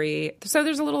diary. So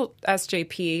there's a little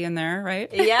SJP in there, right?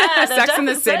 Yeah, Sex in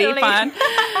the City fun.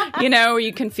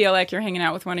 You can feel like you're hanging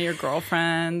out with one of your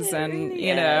girlfriends,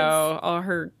 and all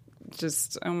her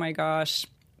just, oh my gosh,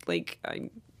 like,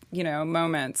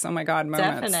 moments. Oh my God,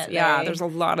 moments. Definitely. Yeah, there's a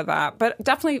lot of that. But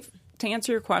definitely, to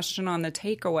answer your question on the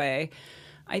takeaway,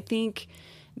 I think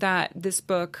that this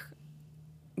book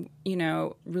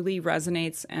really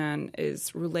resonates and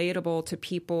is relatable to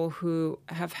people who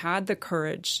have had the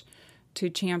courage to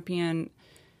champion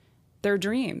their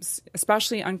dreams,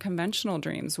 especially unconventional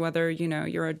dreams, whether,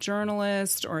 you're a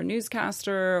journalist or a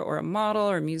newscaster or a model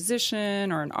or a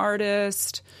musician or an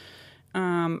artist,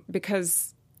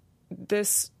 because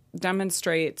this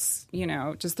demonstrates,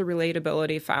 just the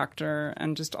relatability factor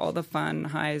and just all the fun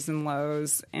highs and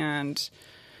lows. And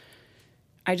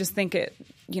I just think it,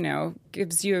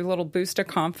 gives you a little boost of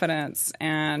confidence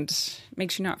and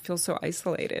makes you not feel so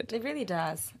isolated. It really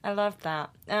does. I love that.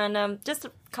 And just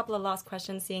a couple of last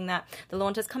questions, seeing that the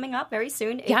launch is coming up very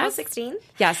soon, April 16th.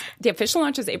 Yes. The official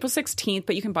launch is April 16th,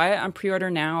 but you can buy it on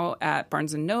pre-order now at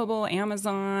Barnes & Noble,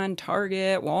 Amazon,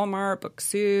 Target, Walmart, Book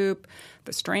Soup,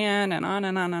 The Strand, and on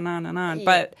and on and on and on. Yeah.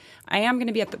 But I am going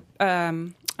to be at the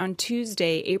on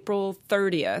Tuesday, April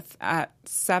 30th at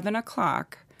 7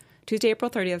 o'clock. Tuesday, April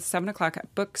 30th, 7 o'clock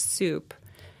at Book Soup.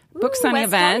 Book signing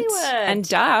event. Hollywood. And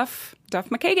Duff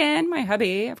McKagan, my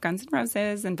hubby of Guns N'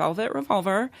 Roses, and Velvet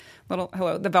Revolver.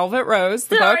 The Velvet Rose,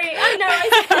 the book. I know.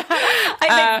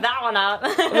 I mixed that one up.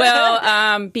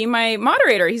 will be my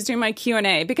moderator. He's doing my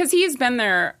Q&A because he's been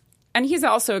there, and he's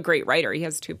also a great writer. He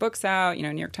has 2 books out, New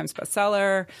York Times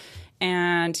bestseller,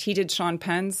 and he did Sean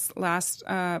Penn's last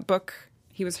book.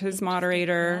 He was his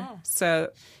moderator. Yeah.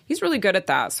 So he's really good at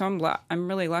that. So I'm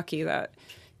really lucky that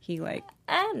he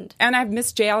And I've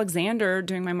missed Jay Alexander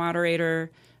doing my moderator,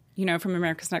 from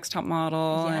America's Next Top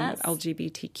Model and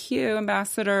LGBTQ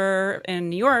ambassador in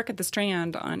New York at the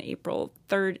Strand on April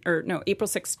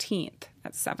 16th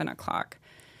at 7 o'clock.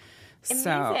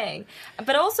 Amazing.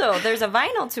 But also, there's a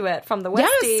vinyl to it from the Westies.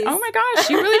 Yes. Oh, my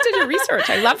gosh. You really did your research.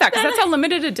 I love that because that's a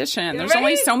limited edition. There's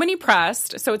only so many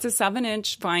pressed. So it's a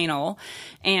 7-inch vinyl.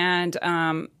 And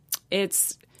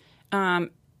it's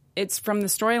from the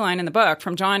storyline in the book,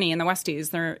 from Johnny and the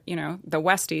Westies. They're, the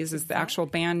Westies is the actual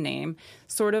band name.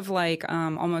 Sort of like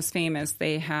Almost Famous.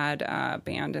 They had a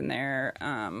band in there.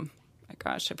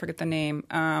 I forget the name.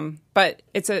 But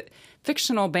it's a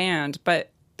fictional band.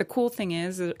 But the cool thing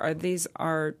is, these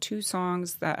are 2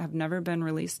 songs that have never been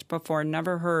released before,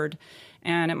 never heard.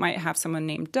 And it might have someone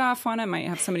named Duff on it, might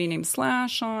have somebody named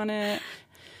Slash on it,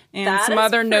 and that some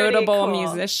other notable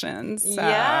musicians. So.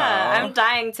 Yeah, I'm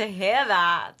dying to hear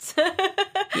that.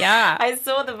 Yeah. I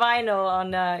saw the vinyl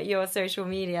on your social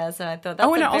media, so I thought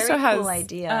that's a very cool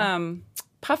idea.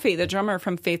 Puffy, the drummer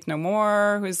from Faith No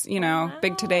More, who's,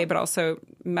 big today, but also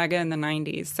mega in the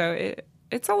 90s. So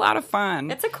it's a lot of fun.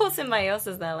 It's a cool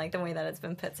symbiosis, though, like the way that it's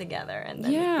been put together and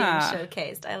then being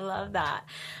showcased. I love that.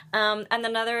 And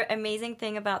another amazing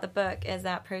thing about the book is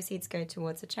that proceeds go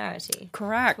towards a charity.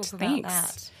 Correct.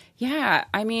 Thanks. Yeah.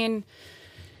 I mean,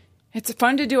 it's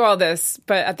fun to do all this,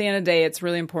 but at the end of the day, it's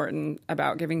really important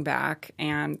about giving back.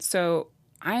 And so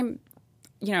I'm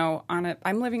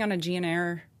living on a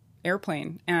GN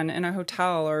airplane and in a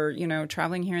hotel or,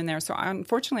 traveling here and there. So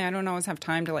unfortunately, I don't always have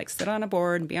time to sit on a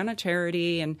board and be on a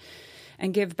charity and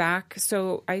give back.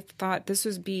 So I thought this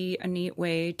would be a neat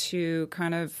way to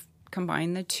kind of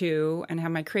combine the two and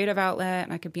have my creative outlet.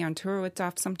 And I could be on tour with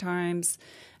Duff sometimes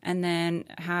and then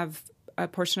have a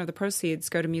portion of the proceeds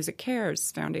go to Music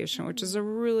Cares Foundation, which is a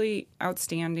really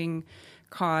outstanding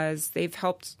cause. They've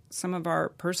helped some of our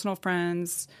personal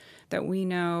friends that we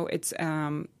know. It's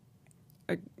a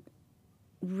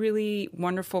really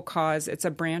wonderful cause. It's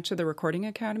a branch of the Recording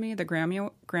Academy, the Grammys.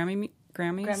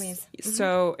 Mm-hmm.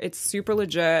 So it's super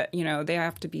legit. They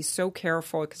have to be so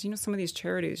careful because, some of these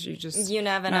charities, you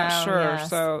never know. Not sure. Yes.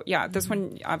 So, this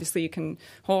one, obviously, you can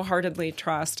wholeheartedly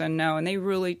trust and know. And they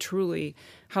really, truly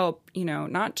help,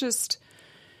 not just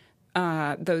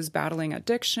those battling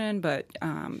addiction, but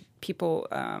people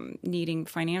needing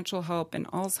financial help in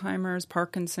Alzheimer's,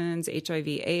 Parkinson's, HIV,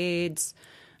 AIDS.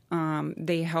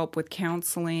 They help with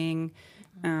counseling.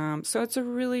 So it's a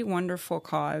really wonderful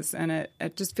cause, and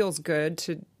it just feels good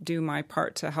to do my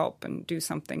part to help and do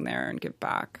something there and give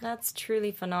back. That's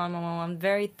truly phenomenal. I'm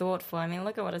very thoughtful. I mean,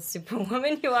 look at what a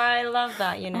superwoman you are. I love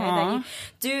that, that you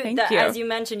do Thank that. You. As you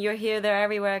mentioned, you're here, there,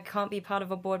 everywhere, can't be part of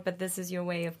a board, but this is your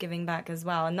way of giving back as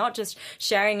well. And not just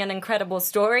sharing an incredible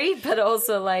story, but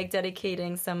also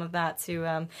dedicating some of that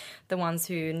to the ones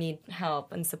who need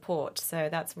help and support. So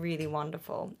that's really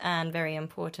wonderful and very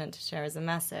important to share as a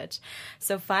message.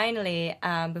 So finally,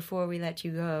 before we let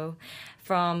you go,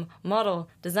 from model,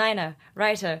 designer,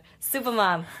 writer,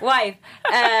 supermom, wife,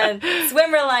 and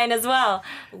swimmer line as well.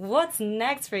 What's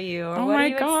next for you? Or what are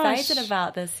you excited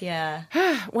about this year?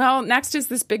 Well, next is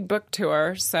this big book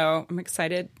tour. So I'm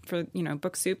excited for,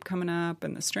 Book Soup coming up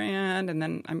and the Strand. And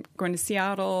then I'm going to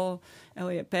Seattle,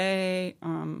 Elliott Bay.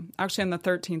 Actually, on the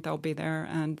 13th, I'll be there.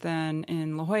 And then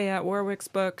in La Jolla at Warwick's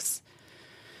Books.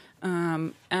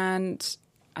 And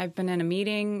I've been in a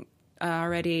meeting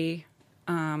already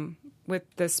with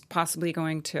this possibly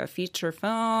going to a feature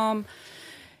film.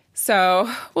 So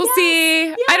we'll see.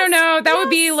 Yes, I don't know. That would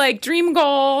be like dream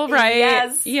goal, right?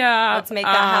 Yes. Yeah. Let's make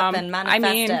that happen.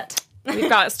 Manifest it. We've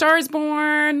got Stars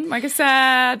Born, like I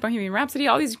said, Bohemian Rhapsody,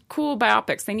 all these cool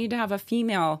biopics. They need to have a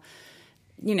female,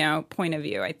 point of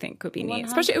view, I think could be neat. 100%.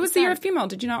 Especially, it was the year of female.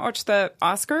 Did you not watch the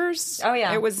Oscars? Oh,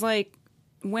 yeah. It was like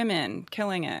women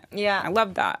killing it. Yeah. I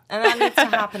love that. And that needs to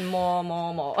happen more.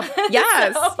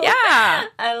 Yes. Yeah.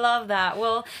 I love that.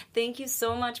 Well, thank you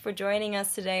so much for joining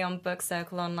us today on Book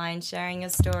Circle Online, sharing your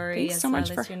story Thanks so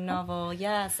much as your novel.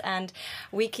 Yes. And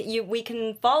we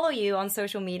can follow you on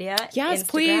social media. Yes, Instagram.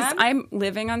 please. I'm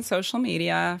living on social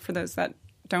media for those that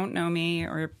don't know me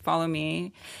or follow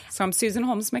me. So I'm Susan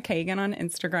Holmes McKagan on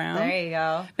Instagram. There you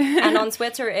go. And on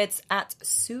Twitter, it's at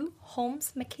Sue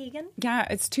Holmes McKagan. Yeah,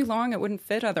 it's too long. It wouldn't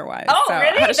fit otherwhere. Oh, so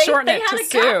really? I had to shorten it to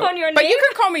Sue. On your name? But you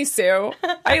can call me Sue.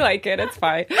 I like it. It's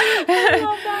fine. I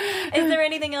love that. Is there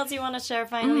anything else you want to share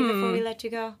finally before we let you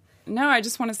go? No, I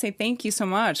just want to say thank you so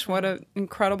much. What an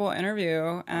incredible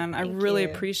interview. And I really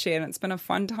appreciate it. It's been a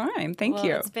fun time. Thank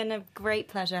you. It's been a great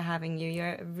pleasure having you.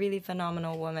 You're a really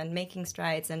phenomenal woman, making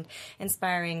strides and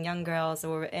inspiring young girls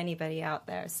or anybody out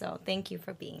there. So thank you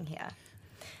for being here.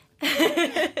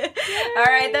 All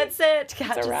right, that's it.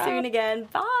 Catch you soon again.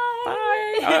 Bye.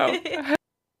 Bye. Oh.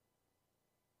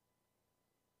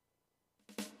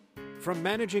 From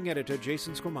Managing Editor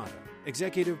Jason Squamata,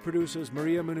 Executive Producers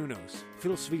Maria Menounos,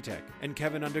 Phil Svitek, and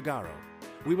Kevin Undergaro,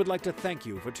 we would like to thank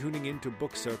you for tuning in to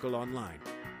Book Circle Online.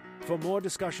 For more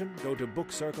discussion, go to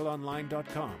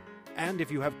bookcircleonline.com. And if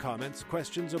you have comments,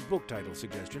 questions, or book title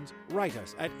suggestions, write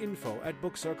us at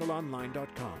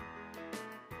info@bookcircleonline.com.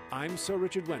 I'm Sir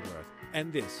Richard Wentworth,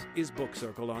 and this is Book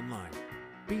Circle Online.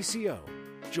 BCO,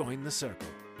 join the circle.